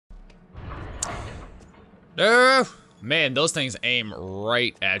No! Man, those things aim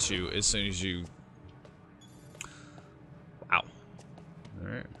right at you as soon as you... Wow.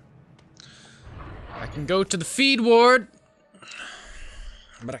 Alright. I can go to the feed ward.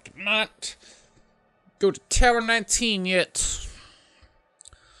 But I cannot go to Tower 19 yet.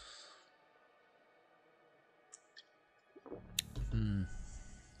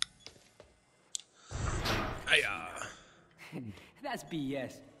 That's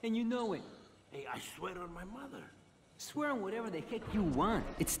BS, and you know it. Hey, I swear on my mother. Swear on whatever the heck you want.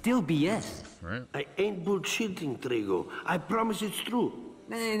 It's still BS. Right. I ain't bullshitting, Trigo. I promise it's true.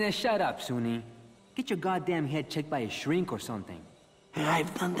 Nah, shut up, Sunni. Get your goddamn head checked by a shrink or something. Hey,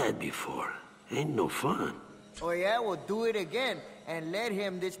 I've done that before. Ain't no fun. Oh yeah, well do it again. And let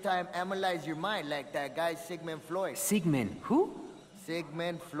him this time analyze your mind like that guy Sigmund Freud. Sigmund, who?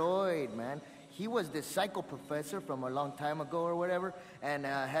 Sigmund Freud, man. He was this psycho professor from a long time ago or whatever, and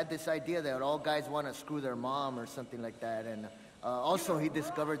had this idea that all guys want to screw their mom or something like that. And also he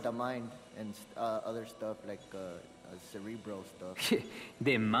discovered the mind and other stuff like cerebral stuff.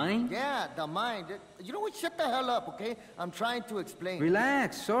 The mind? Yeah, the mind. You know what? Shut the hell up, okay? I'm trying to explain.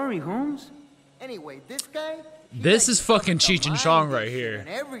 Relax. Sorry, Holmes. Anyway, this guy... This is fucking Cheech and Chong right here. And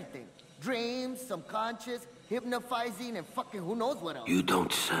everything. Dreams, subconscious, hypnotizing, and fucking who knows what else. You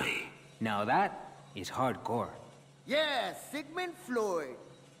don't say. Now that is hardcore. Yeah, Sigmund Freud.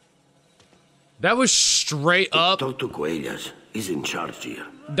 That was straight up. Dr. Cuellas is in charge here.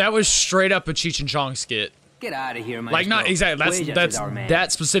 That was straight up a Cheech and Chong skit. Get out of here, man. Like, not exactly. That's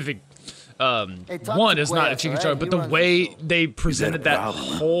that specific one is not a Cheech and Chong, but the way they presented that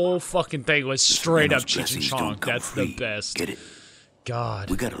whole fucking thing was straight up Cheech and Chong. That's the best. Get it? God.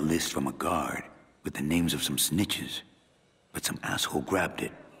 We got a list from a guard with the names of some snitches, but some asshole grabbed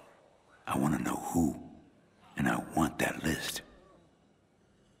it. I want to know who, and I want that list.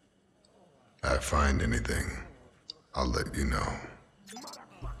 I find anything, I'll let you know.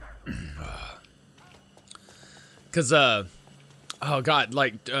 Cause oh god,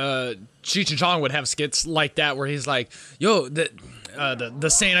 like Cheech and Chong would have skits like that where he's like, yo, the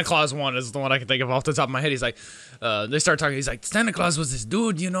Santa Claus one is the one I can think of off the top of my head. He's like, they start talking, he's like, Santa Claus was this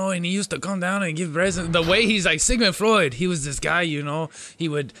dude, you know, and he used to come down and give presents. The way he's like, Sigmund Freud, he was this guy, you know, he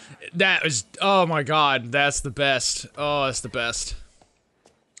would, that was, oh my god, that's the best. Oh, that's the best.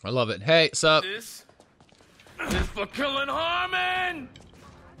 I love it. Hey, sup? This is for killing Harmon!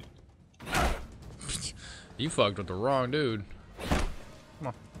 You fucked with the wrong dude. Come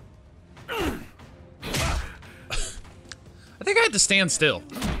on. I think I had to stand still.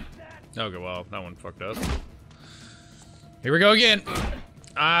 Okay, well, that one fucked up. Here we go again.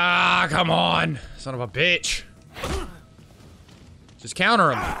 Ah, come on. Son of a bitch. Just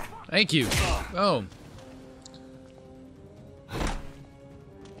counter him. Thank you. Boom.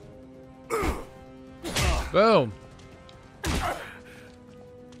 Boom.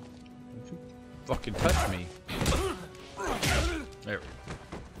 Fucking touch me. There we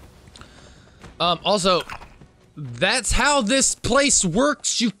go. Also, that's how this place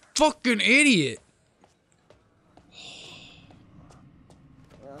works, you fucking idiot.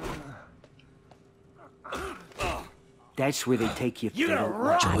 That's where they take you. You're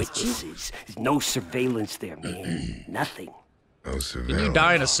right. Witnesses. No surveillance there, man. Nothing. No surveillance. Can you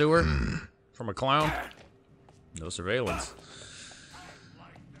die in a sewer from a clown? No surveillance.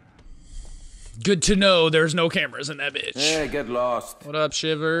 Good to know there's no cameras in that bitch. Yeah, get lost. What up,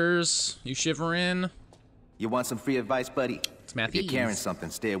 Shivers? You shivering? You want some free advice, buddy? It's If Matthew. you're carrying something,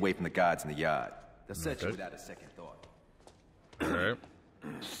 stay away from the guards in the yard. They'll set you without a second thought. Alright.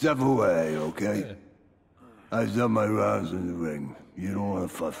 Step away, okay? I've done my rounds in the ring. You don't want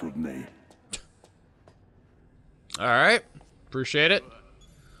to fuss with me. Alright. Appreciate it.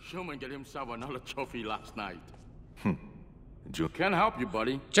 Showman get himself another trophy last night. You Can't help you,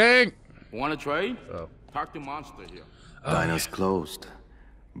 buddy. Ching! Want to trade? Oh. Talk to Monster here. Diner's closed,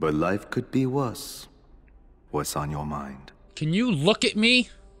 but life could be worse. What's on your mind? Can you look at me?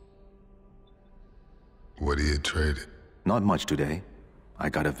 What do you trade? Not much today. I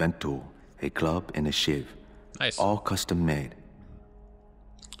got a vent tool, a club, and a shiv. Nice. All custom made.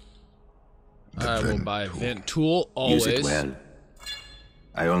 I will buy a vent tool always. Use it well.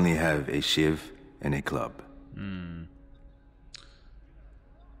 I only have a shiv and a club.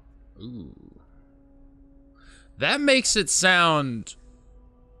 Ooh. That makes it sound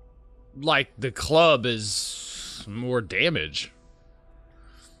like the club is more damage.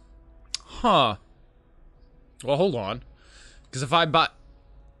 Huh. Well, hold on. Because if I buy...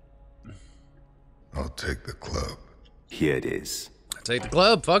 I'll take the club. Here it is. Take the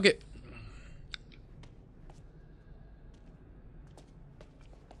club, fuck it.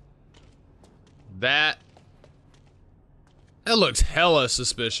 That That looks hella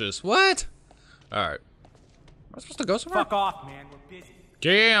suspicious. What? Alright. Am I supposed to go somewhere? Fuck off, man. We're busy.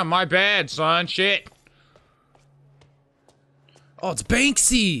 Damn, my bad, son. Shit. Oh, it's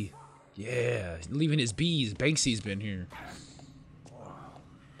Banksy. Yeah, leaving his bees. Banksy's been here.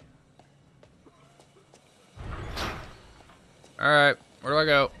 Alright, where do I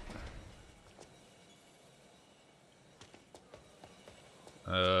go?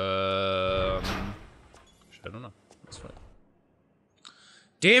 I don't know. That's fine.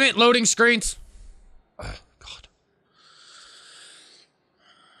 Damn it, loading screens! Oh, God.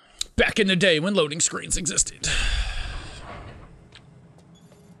 Back in the day when loading screens existed.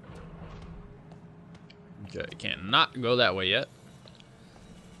 Okay, cannot go that way yet.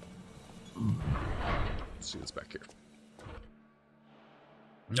 Let's see what's back here.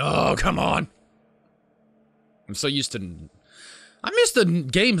 Oh, come on! I'm so used to... I'm used to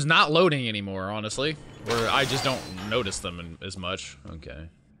games not loading anymore, honestly. Where I just don't notice them as much. Okay.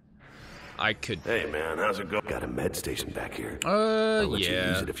 I could... Hey, man, how's it go? Got a med station back here. I'll let yeah. you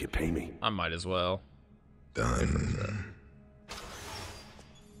use it if you pay me. I might as well. Done.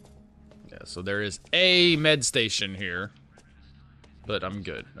 Yeah, so there is a med station here. But I'm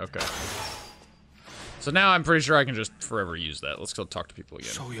good. Okay. So now I'm pretty sure I can just forever use that. Let's go talk to people again.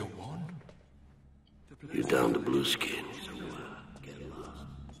 So you won? You're down to blue skin.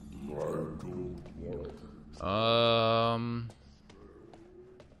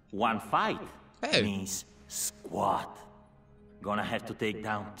 One fight Hey. means squat. Gonna have to take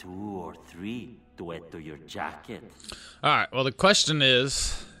down 2 or 3 to add to your jacket. Alright, well the question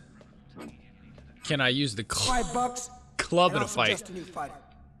is... Can I use the $5 club and in a I'll fight? suggest a new fighter.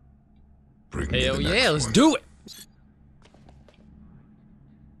 Bring me Hell the yeah, next let's one. do it!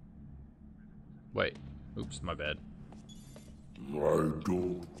 Wait. Oops, my bad.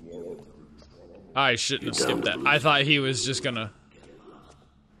 I shouldn't have skipped that. I thought he was just gonna...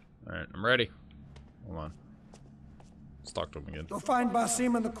 Alright, I'm ready. Hold on. Let's talk to him again. You'll find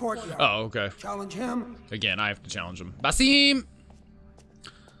Basim in the courtyard. Oh, okay. Challenge him. Again, I have to challenge him. Basim!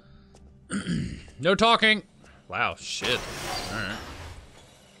 No talking! Wow, shit. Alright.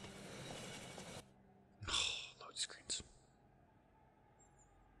 Load screens.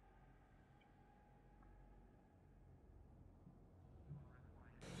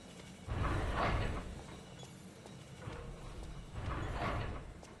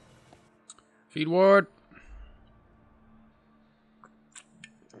 Feed ward.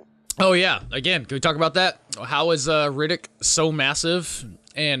 Oh yeah, again, can we talk about that? How is Riddick so massive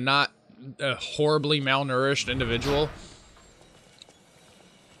and not a horribly malnourished individual?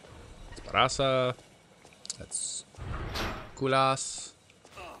 That's Barasa. That's Kulas.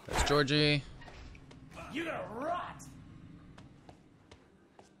 That's Georgie. You're gonna rot!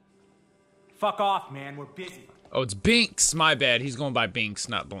 Fuck off, man. We're busy. Oh, it's Binks. My bad. He's going by Binks,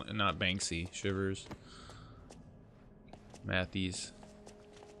 not Banksy. Shivers. Matthews.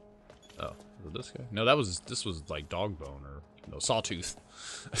 Oh, was it this guy? No, this was like Dogbone or no Sawtooth.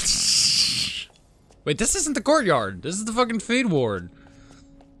 Wait, this isn't the courtyard. This is the fucking feed ward.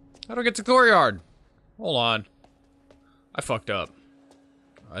 How do I get to the courtyard? Hold on. I fucked up.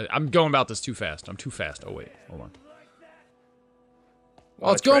 I'm going about this too fast. I'm too fast. Oh wait, hold on.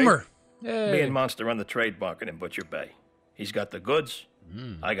 Oh, it's Gomer. Yay. Me and Monster run the trade market in Butcher Bay. He's got the goods.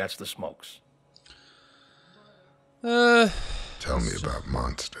 I got the smokes. Tell me about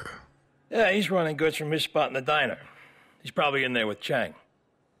Monster. Yeah, he's running goods from his spot in the diner. He's probably in there with Chang.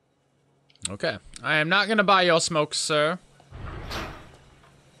 Okay. I am not gonna buy your smokes, sir.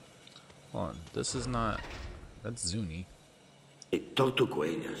 Hold on. This is not... That's Zuni. Hey, Toto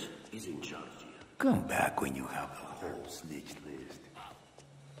Cuenas, he's in charge here. Come back when you have the whole snitch list.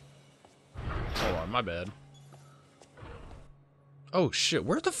 Hold on, my bad. Oh shit,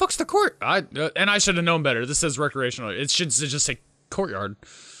 where the fuck's the court? And I should have known better. This says recreational. It should just say courtyard.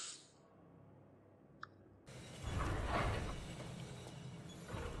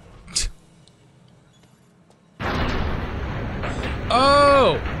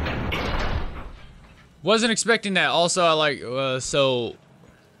 Oh! Wasn't expecting that. Also, I like, so...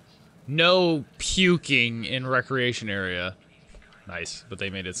 No puking in recreation area. Nice, but they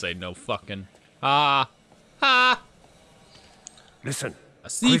made it say no fucking. Ah. Ha! Listen,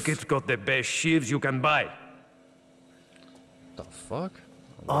 thief. Cricket's got the best sheaves you can buy. The fuck?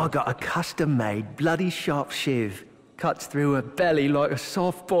 I got a custom-made bloody sharp shiv. Cuts through a belly like a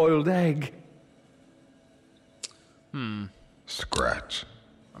soft-boiled egg. Scratch.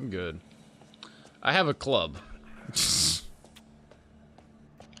 I'm good. I have a club.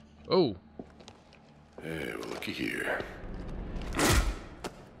 Oh. Hey, well, looky here.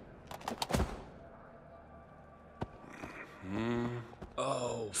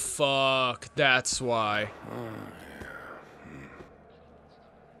 fuck. That's why.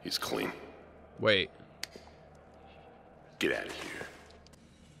 He's clean. Wait. Get out of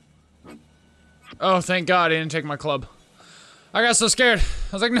here. Oh, thank God I didn't take my club. I got so scared.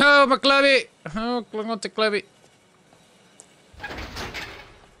 I was like, no, my clubby. Oh, I'm gonna take clubby.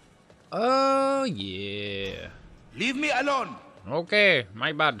 Oh, yeah. Leave me alone. Okay,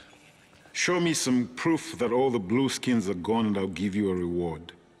 my bad. Show me some proof that all the blueskins are gone and I'll give you a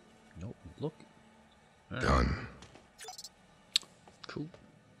reward. Nope, look. Done. Cool.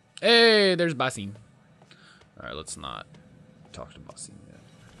 Hey, there's Basim. Alright, let's not talk to Basim yet.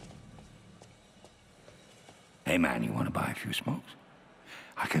 Hey man, you want to buy a few smokes?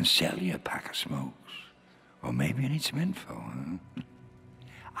 I can sell you a pack of smokes. Or maybe you need some info, huh?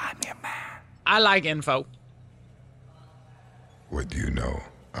 I'm your man. I like info. What do you know?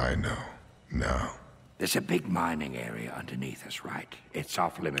 I know. Now. There's a big mining area underneath us, right? It's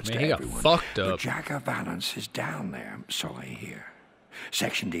off limits Man, to he got everyone. fucked up. But Jagger Valance is down there, so I hear.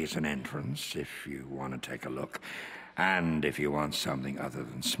 Section D is an entrance if you want to take a look. And if you want something other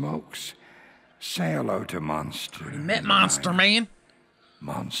than smokes, say hello to Monster. You met Monster, man.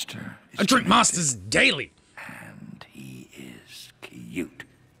 Monster is I drink Monsters daily. And he is cute.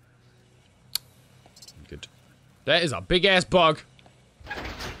 Good. That is a big ass bug.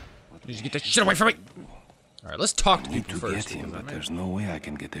 Need to get that shit away from me. Alright, let's talk to people first. Get him, but there's no way I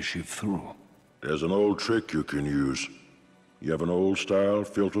can get the ship through. There's an old trick you can use. You have an old style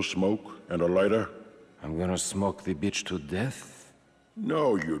filter smoke and a lighter? I'm gonna smoke the bitch to death?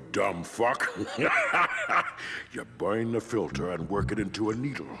 No, you dumb fuck. You burn the filter and work it into a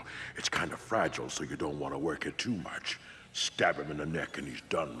needle. It's kind of fragile, so you don't want to work it too much. Stab him in the neck and he's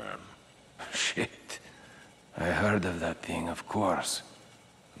done, man. Shit. I heard of that thing, of course.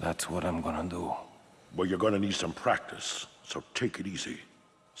 That's what I'm gonna do. Well, you're gonna need some practice, so take it easy.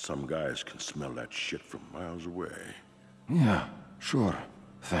 Some guys can smell that shit from miles away. Yeah, sure.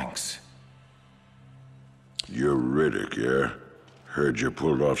 Thanks. You're Riddick, yeah? Heard you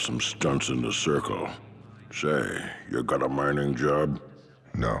pulled off some stunts in the circle. Say, you got a mining job?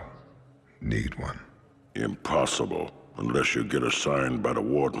 No. Need one. Impossible, unless you get assigned by the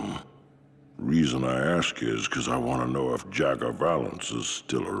warden. Reason I ask is because I want to know if Jagger Valance is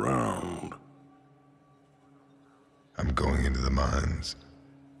still around. I'm going into the mines.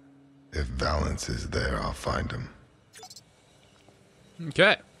 If Valance is there, I'll find him.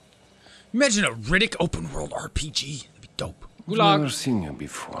 Okay. Imagine a Riddick open world RPG. That'd be dope. I've never seen you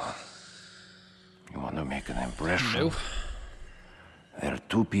before. You want to make an impression? No. There are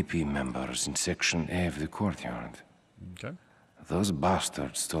 2 PP members in Section A of the courtyard. Okay. Those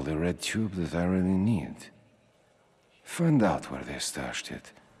bastards stole the red tube that I really need. Find out where they stashed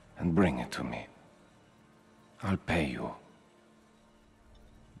it, and bring it to me. I'll pay you.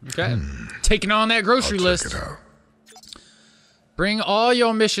 Okay. Taking on that grocery list. Check it out. Bring all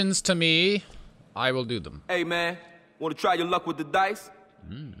your missions to me. I will do them. Hey, man. Want to try your luck with the dice?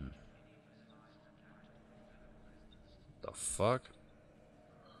 The fuck?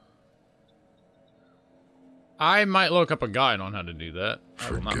 I might look up a guide on how to do that.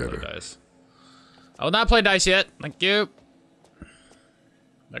 I will not play dice. I will not play dice yet. Thank you.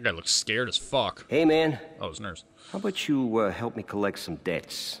 That guy looks scared as fuck. Hey, man. Oh, it's nurse. How about you help me collect some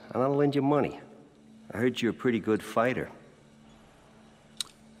debts, and I'll lend you money. I heard you're a pretty good fighter.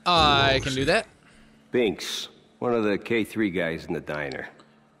 I can do that. Binks, one of the K3 guys in the diner.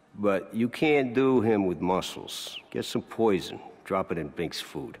 But you can't do him with muscles. Get some poison, drop it in Binks'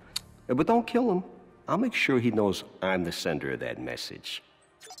 food. But don't kill him. I'll make sure he knows I'm the sender of that message.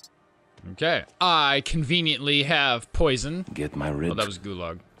 Okay. I conveniently have poison. Get my ribs. Oh, that was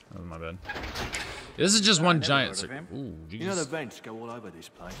gulag. That was my bad. This is just one giant circle. Ooh, you know the vents go all over this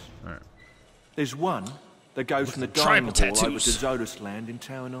place. All right. There's one that goes from the dining hall over to Zodus Land in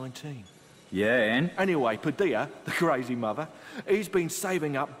Tower 19. Yeah, and? Anyway, Padilla, the crazy mother, he's been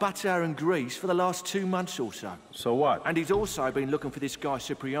saving up butter and grease for the last 2 months or so. So what? And he's also been looking for this guy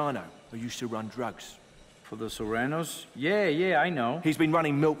Cipriano, who used to run drugs. For the Serenos? Yeah, I know. He's been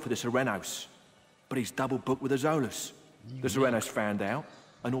running milk for the Serenos, but he's double booked with the Zolas. The Serenos found out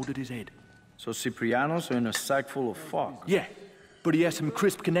and ordered his head. So Cipriano's are in a sack full of fuck? Yeah, but he has some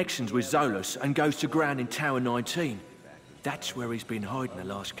crisp connections with Zolas and goes to ground in Tower 19. That's where he's been hiding the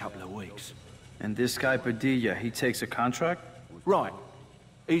last couple of weeks. And this guy Padilla, he takes a contract? Right.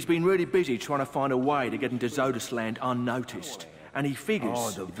 He's been really busy trying to find a way to get into Zodus Land unnoticed. And he figures...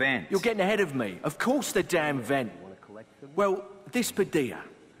 Oh, the vent. You're getting ahead of me. Of course the damn vent. Well, this Padilla,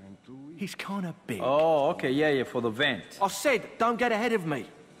 he's kind of big. Oh, okay, yeah, for the vent. I said, don't get ahead of me.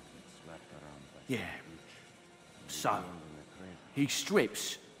 Yeah. So, he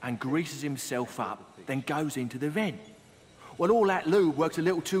strips and greases himself up, then goes into the vent. Well, all that lube works a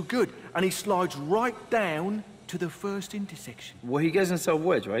little too good, and he slides right down to the first intersection. Well, he gets himself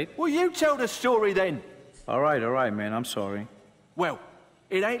wet, right? Well, you tell the story then. All right, man, I'm sorry. Well,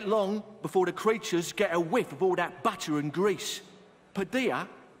 it ain't long before the creatures get a whiff of all that butter and grease. Padilla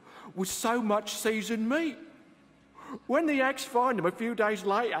was so much seasoned meat. When the Axe find him a few days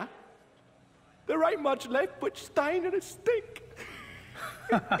later, there ain't much left but stain and a stick.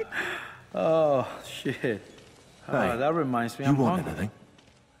 Oh, shit. Hey, that reminds me, You I'm want hungry. anything?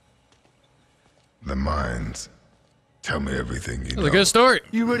 The mines. Tell me everything you know. It's a good story.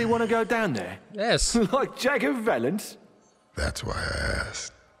 You really want to go down there? Yes. Like Jack and Valance? That's why I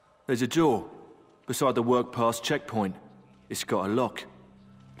asked. There's a door beside the work pass checkpoint. It's got a lock.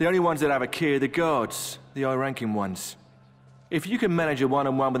 The only ones that have a key are the guards, the high-ranking ones. If you can manage a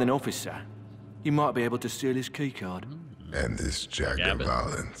one-on-one with an officer, you might be able to steal his keycard. And this Jack of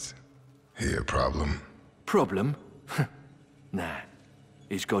Valance. He a problem? Problem? Nah.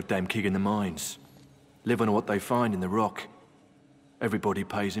 He's goddamn king in the mines. Live on what they find in the rock. Everybody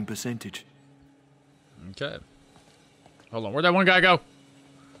pays in percentage. Okay. Hold on, where'd that one guy go?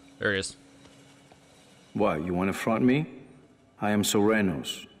 There he is. What, you want to front me? I am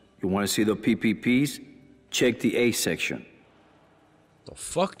Sorenos. You want to see the PPPs? Check the A section. The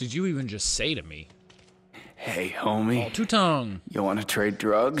fuck did you even just say to me? Hey, homie. Oh, two-tongue. You want to trade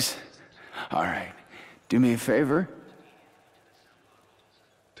drugs? All right. Do me a favor.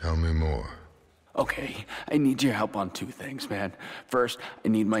 Tell me more. Okay, I need your help on two things, man. First, I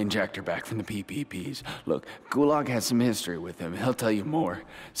need my injector back from the PPPs. Look, Gulag has some history with him. He'll tell you more.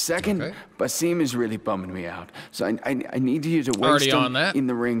 Second, Basim is really bumming me out. So I need you to waste him in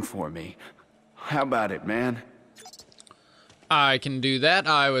the ring for me. How about it, man? I can do that.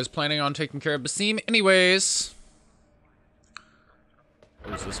 I was planning on taking care of Basim anyways.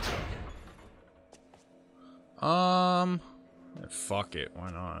 Where's this go? Fuck it.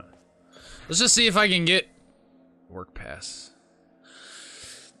 Why not? Let's just see if I can get work pass.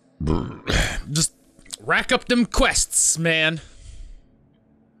 Just rack up them quests, man.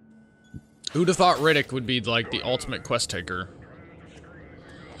 Who'd have thought Riddick would be like the ultimate quest taker?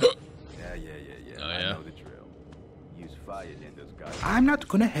 Yeah. Oh, yeah? I know the drill. Use fire in those guys. I'm not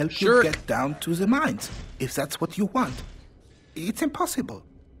gonna help you get down to the mines, if that's what you want. It's impossible.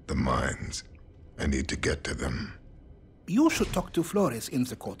 The mines. I need to get to them. You should talk to Flores in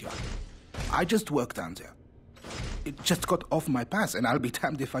the courtyard. I just work down there. It just got off my pass, and I'll be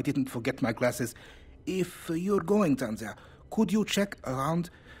damned if I didn't forget my glasses. If you're going down there, could you check around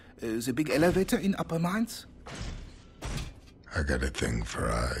the big elevator in Upper Mines? I got a thing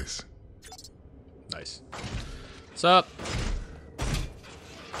for eyes. Nice. What's up?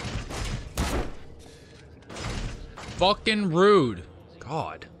 Fucking rude.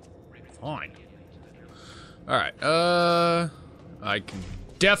 God. Fine. Alright, I can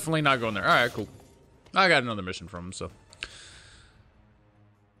definitely not go in there. Alright, cool. I got another mission from him, so.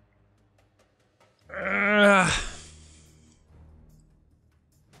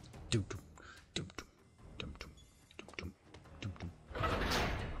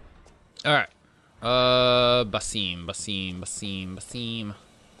 Alright. Basim.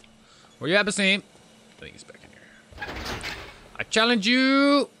 Where you at, Basim? I think he's back in here. I challenge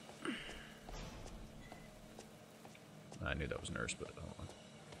you! I knew that was Nurse, but hold on.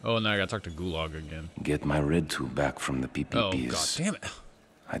 Oh, and now I gotta talk to Gulag again. Get my red tube back from the PPPs. Oh, god damn it.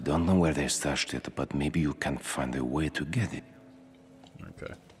 I don't know where they stashed it, but maybe you can find a way to get it.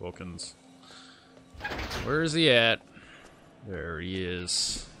 Okay, Wilkins. Where is he at? There he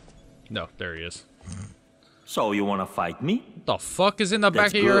is. No, there he is. So you wanna fight me? What the fuck is in the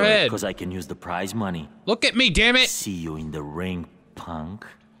That's back of your head? Because I can use the prize money. Look at me, damn it! See you in the ring, punk.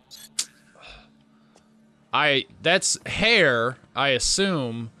 That's hair, I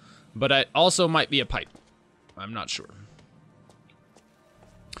assume, but it also might be a pipe. I'm not sure.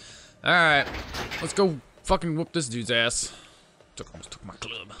 Alright, let's go fucking whoop this dude's ass. Almost took my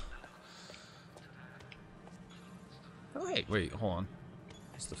club. Oh, wait, hold on.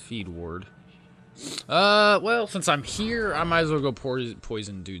 It's the feed ward. Well, since I'm here, I might as well go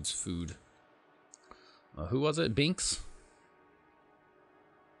poison dude's food. Who was it? Binks?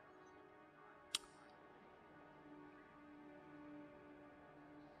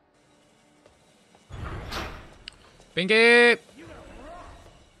 Binky!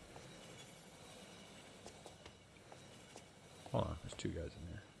 Hold on, there's two guys in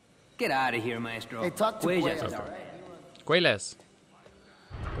there. Get out of here, Maestro. Hey, talk to Cuellas. Cuellas.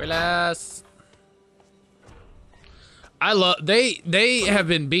 Cuellas. I love they have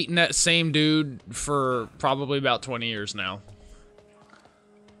been beating that same dude for probably about 20 years now.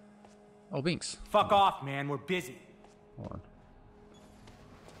 Oh, Binks. Fuck off, man. We're busy. Hold on.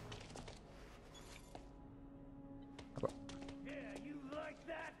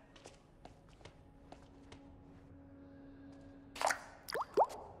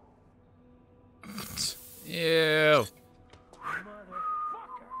 Ew.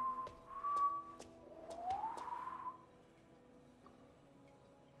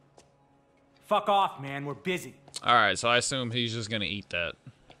 Fuck off, man. We're busy. Alright, so I assume he's just gonna eat that.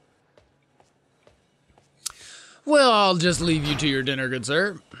 Well, I'll just leave you to your dinner, good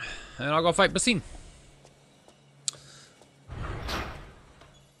sir. And I'll go fight Basim.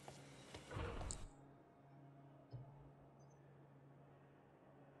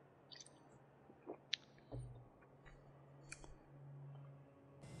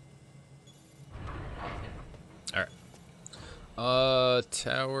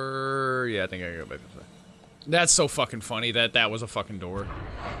 Tower. Yeah, I think I can go back this way. That's so fucking funny that that was a fucking door.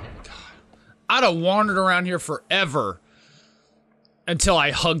 God. I'd have wandered around here forever until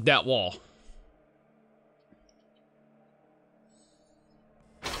I hugged that wall.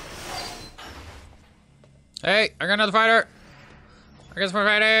 Hey, I got another fighter. I got some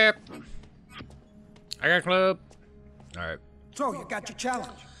fighter. I got a club. All right. So you got your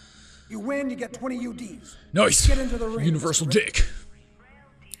challenge. You win, you get 20 UDs. Nice. Get into the ring. Universal dick.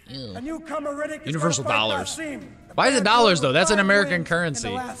 Ew. A newcomer, Riddick, Universal dollars. Why is it dollars though? That's an American currency.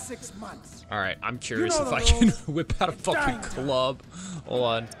 All right, I'm curious if I can whip out a fucking club. Hold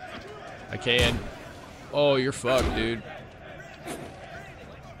on. I can. Oh, you're fucked, dude.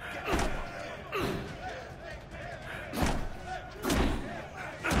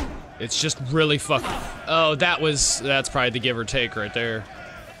 It's just really fucking. Oh, that's probably the give or take right there.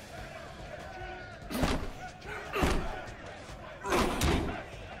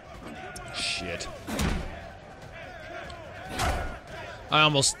 Shit. I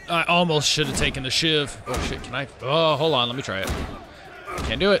almost should have taken the shiv. Oh shit, can I? Oh, hold on, let me try it.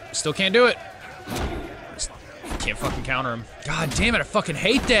 Can't do it. Still can't do it. Can't fucking counter him. God damn it, I fucking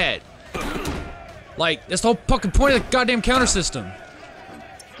hate that. Like, that's the whole fucking point of the goddamn counter system.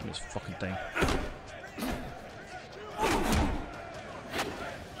 This fucking thing.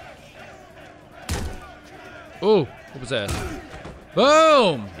 Ooh, what was that?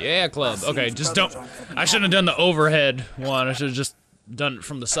 Boom! Yeah, club. Okay, just don't. I shouldn't have done the overhead one. I should have just done it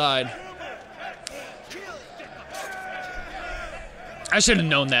from the side. I should have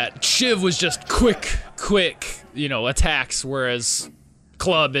known that. Shiv was just quick, you know, attacks, whereas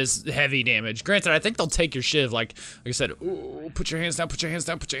club is heavy damage. Granted, I think they'll take your shiv, like I said, ooh, put your hands down, put your hands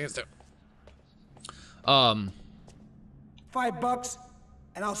down, put your hands down. $5,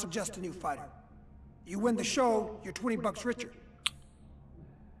 and I'll suggest a new fighter. You win the show, you're $20 richer.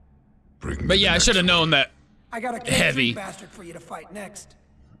 But yeah, I should have known that. I got a heavy bastard for you to fight next.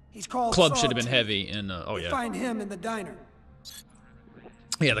 He's called club should have been heavy, and oh yeah. Find him in the diner.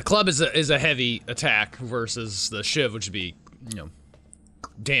 Yeah, the club is a heavy attack versus the shiv, which would be, you know,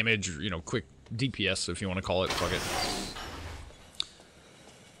 damage, you know, quick DPS if you want to call it. Fuck it.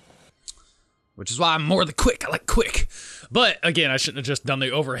 Which is why I'm more the quick. I like quick. But again, I shouldn't have just done the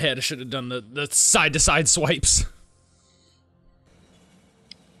overhead. I should have done the side to side swipes.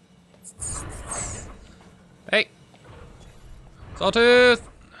 Hey, Sawtooth.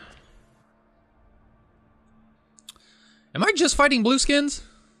 Am I just fighting blueskins?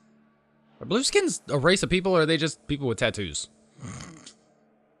 Are blueskins a race of people, or are they just people with tattoos?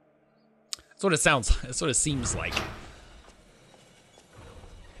 That's what it sounds. That's what it seems like.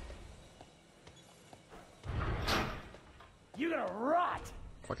 You're gonna rot.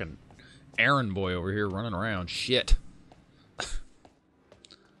 Fucking errand boy over here running around. Shit.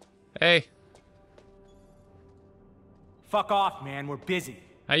 Hey. Fuck off, man. We're busy.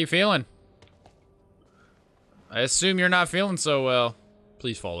 How you feeling? I assume you're not feeling so well.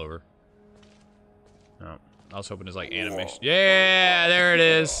 Please fall over. Oh, I was hoping it's like animation. Yeah, there it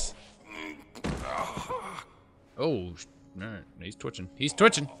is. Oh, alright. He's twitching. He's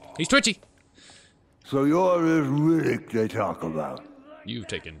twitching. He's twitchy. So you're this Riddick they talk about? You've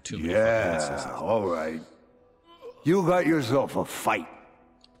taken too many. Yeah, all right. You got yourself a fight.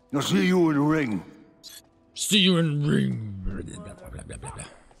 I'll see you in the ring. See you in the ring.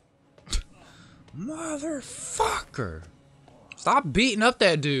 Motherfucker. Stop beating up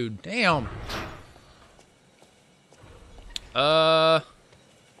that dude. Damn. Yeah,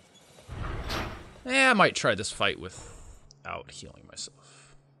 I might try this fight without healing myself.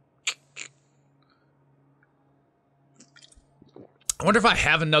 I wonder if I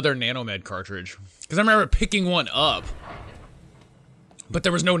have another Nanomed cartridge. Because I remember picking one up. But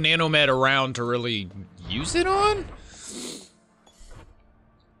there was no Nanomed around to really use it on?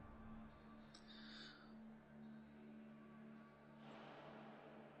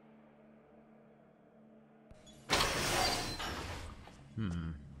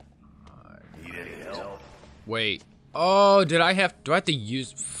 Need any help? Wait. Oh, do I have to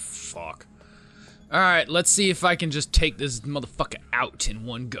use... Fuck. Alright, let's see if I can just take this motherfucker out in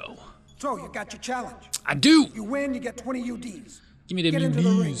one go. So, you got your challenge. I do! You win, you get 20 UDs. Give me them Get UDs. into the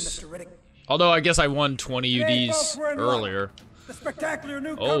ring, Mr. Riddick. Although I guess I won 20 Today, UDs folks, we're in earlier. luck. The spectacular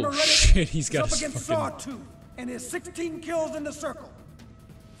newcomer Oh Riddick shit, he's got is his up against fucking... Sawtooth and his 16 kills in the circle.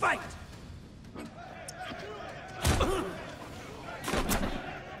 Fight!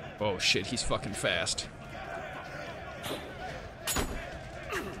 Oh shit, he's fucking fast.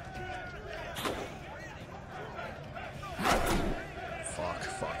 Fuck.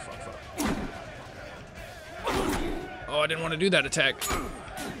 Oh, I didn't want to do that attack.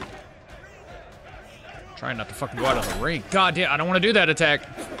 Trying not to fucking go out of the ring. God damn, I don't want to do that attack.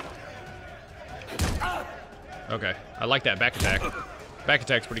 Okay, I like that back attack. Back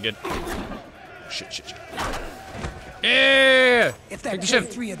attack's pretty good. Shit. Yeah! If that Take the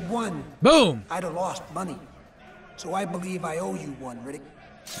shift. K3 had won, Boom! I'd have lost money. So I believe I owe you one, Riddick.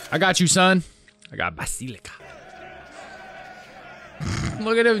 I got you, son. I got Basilica.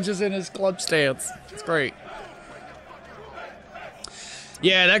 Look at him just in his club stance. It's great.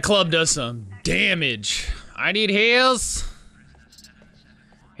 Yeah, that club does some damage. I need heals.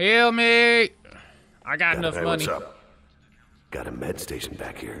 Heal me. I got enough Hey, money. what's up? Got a med station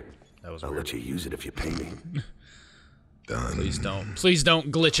back here. That was I'll let you use it if you pay me. Done. Please don't. Please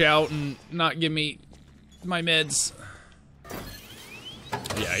don't glitch out and not give me my meds.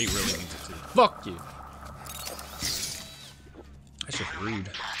 Yeah, he really needs it too. Fuck you. That's just rude.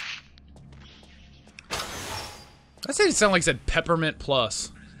 I said it sounded like it said Peppermint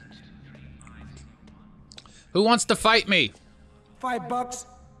Plus. Who wants to fight me? $5,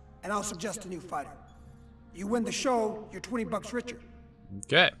 and I'll suggest a new fighter. You win the show, you're 20 bucks richer.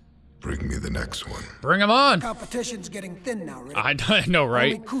 Okay. Bring me the next one. Bring him on. Competition's getting thin now, Riddick. I know,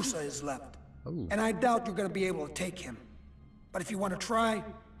 right? Only Kusa is left. Ooh. And I doubt you're gonna be able to take him. But if you want to try,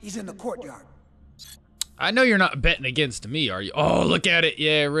 he's in the courtyard. I know you're not betting against me, are you? Oh, look at it.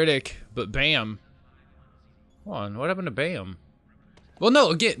 Yeah, Riddick. But Bam. Hold on, what happened to Bam? Well, no,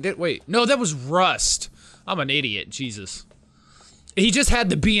 again, wait. No, that was Rust. I'm an idiot, Jesus. He just had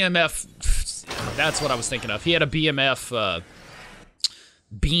the BMF. That's what I was thinking of. He had a BMF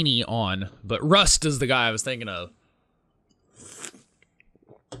beanie on, but Rust is the guy I was thinking of.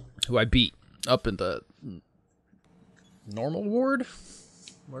 Who I beat up in the normal ward?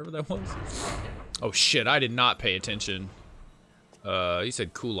 Wherever that was. Oh shit, I did not pay attention. You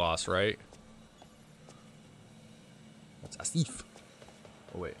said Kulos, right? That's Asif.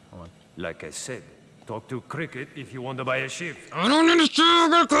 Oh wait, hold on. Like I said, talk to Cricket if you want to buy a shift. I don't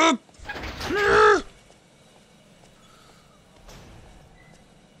understand, I got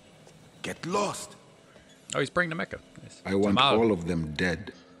Get lost. Oh, he's bringing to Mecca. Nice. I want all of them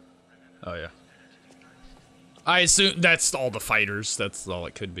dead. Oh yeah. I assume that's all the fighters. That's all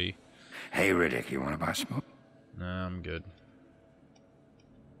it could be. Hey, Riddick, you want to buy smoke? No, I'm good.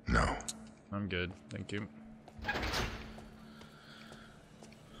 No. I'm good. Thank you.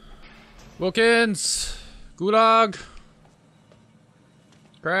 Wilkins! Gulag!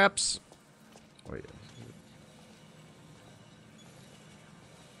 Craps! Wait.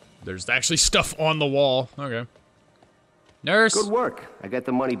 There's actually stuff on the wall. Okay. Nurse! Good work. I got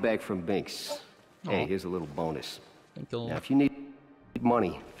the money back from Binks. Hey, Aw. here's a little bonus. Thank you. Now, if you need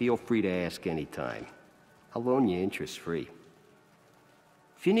money, feel free to ask anytime. I'll loan you interest-free.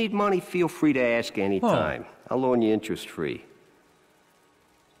 If you need money, feel free to ask anytime. I'll loan you interest-free.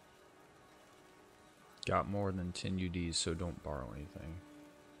 Got more than 10 UDs, so don't borrow anything.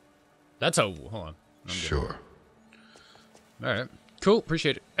 That's a... Hold on. Sure. Alright. Cool.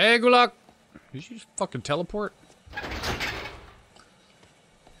 Appreciate it. Hey, Gulag! Did you just fucking teleport?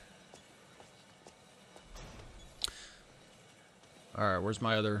 Alright, where's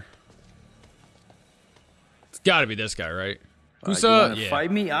my other... It's gotta be this guy, right? Who's You up? wanna Yeah.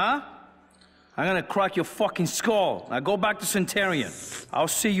 fight me, huh? I'm gonna crack your fucking skull. Now go back to Centurion. I'll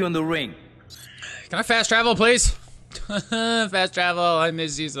see you in the ring. Can I fast travel, please? Fast travel, I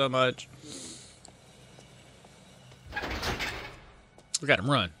miss you so much. Look at him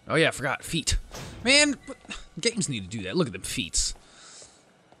run. Oh yeah, I forgot. Feet. Man, games need to do that. Look at them feet.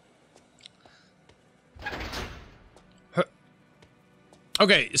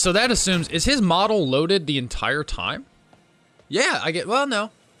 Okay, so that assumes, is his model loaded the entire time? Yeah, I get, well,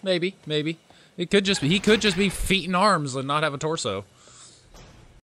 no. Maybe. He could just be feet and arms and not have a torso.